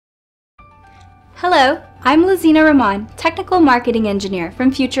Hello, I'm Lazina Rahman, Technical Marketing Engineer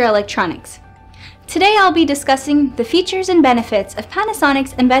from Future Electronics. Today I'll be discussing the features and benefits of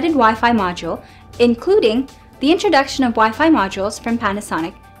Panasonic's embedded Wi-Fi module, including the introduction of Wi-Fi modules from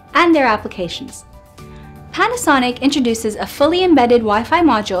Panasonic and their applications. Panasonic introduces a fully embedded Wi-Fi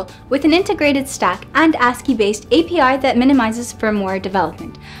module with an integrated stack and ASCII-based API that minimizes firmware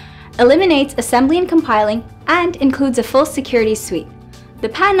development, eliminates assembly and compiling, and includes a full security suite. The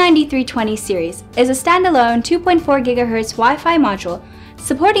PAN9320 Series is a standalone 2.4 GHz Wi-Fi module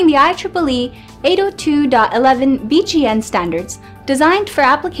supporting the IEEE 802.11 BGN standards, designed for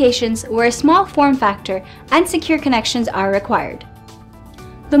applications where a small form factor and secure connections are required.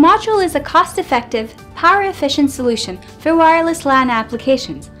 The module is a cost-effective, power-efficient solution for wireless LAN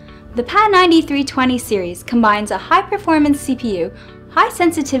applications. The PAN9320 Series combines a high-performance CPU,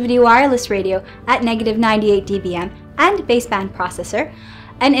 high-sensitivity wireless radio at -98 dBm and baseband processor,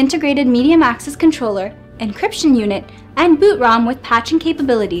 an integrated medium access controller, encryption unit, and boot ROM with patching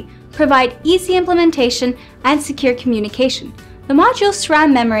capability provide easy implementation and secure communication. The module's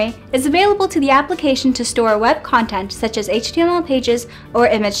RAM memory is available to the application to store web content such as HTML pages or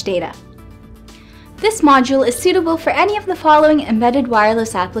image data. This module is suitable for any of the following embedded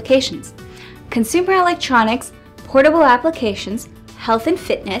wireless applications: consumer electronics, portable applications, health and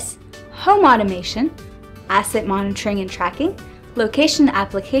fitness, home automation, asset monitoring and tracking, location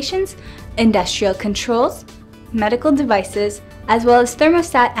applications, industrial controls, medical devices, as well as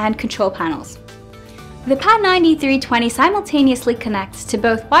thermostat and control panels. The PAN9320 simultaneously connects to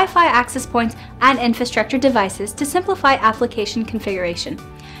both Wi-Fi access points and infrastructure devices to simplify application configuration.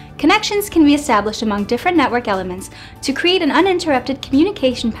 Connections can be established among different network elements to create an uninterrupted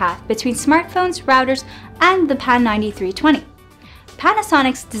communication path between smartphones, routers, and the PAN9320.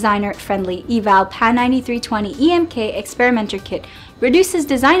 Panasonic's designer-friendly eval PAN9320 EMK Experimenter Kit reduces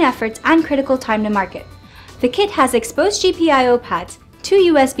design efforts and critical time to market. The kit has exposed GPIO pads,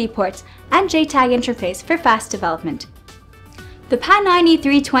 2 USB ports, and JTAG interface for fast development. The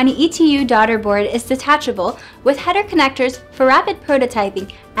PAN9320 ETU daughter board is detachable with header connectors for rapid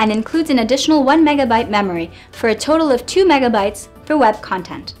prototyping and includes an additional 1 MB memory for a total of 2 MB for web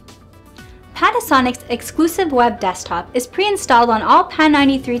content. Panasonic's exclusive web desktop is pre-installed on all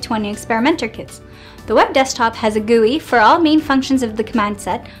PAN9320 Experimenter kits. The web desktop has a GUI for all main functions of the command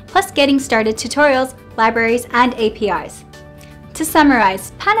set, plus getting started tutorials, libraries, and APIs. To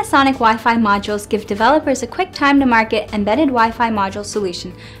summarize, Panasonic Wi-Fi modules give developers a quick time-to-market embedded Wi-Fi module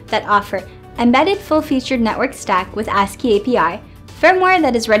solution that offer embedded full-featured network stack with ASCII API, firmware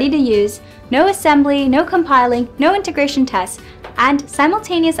that is ready to use, no assembly, no compiling, no integration tests, and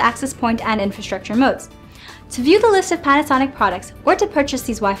simultaneous access point and infrastructure modes. To view the list of Panasonic products or to purchase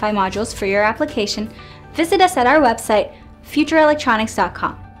these Wi-Fi modules for your application, visit us at our website,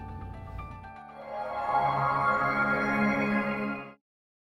 futureelectronics.com.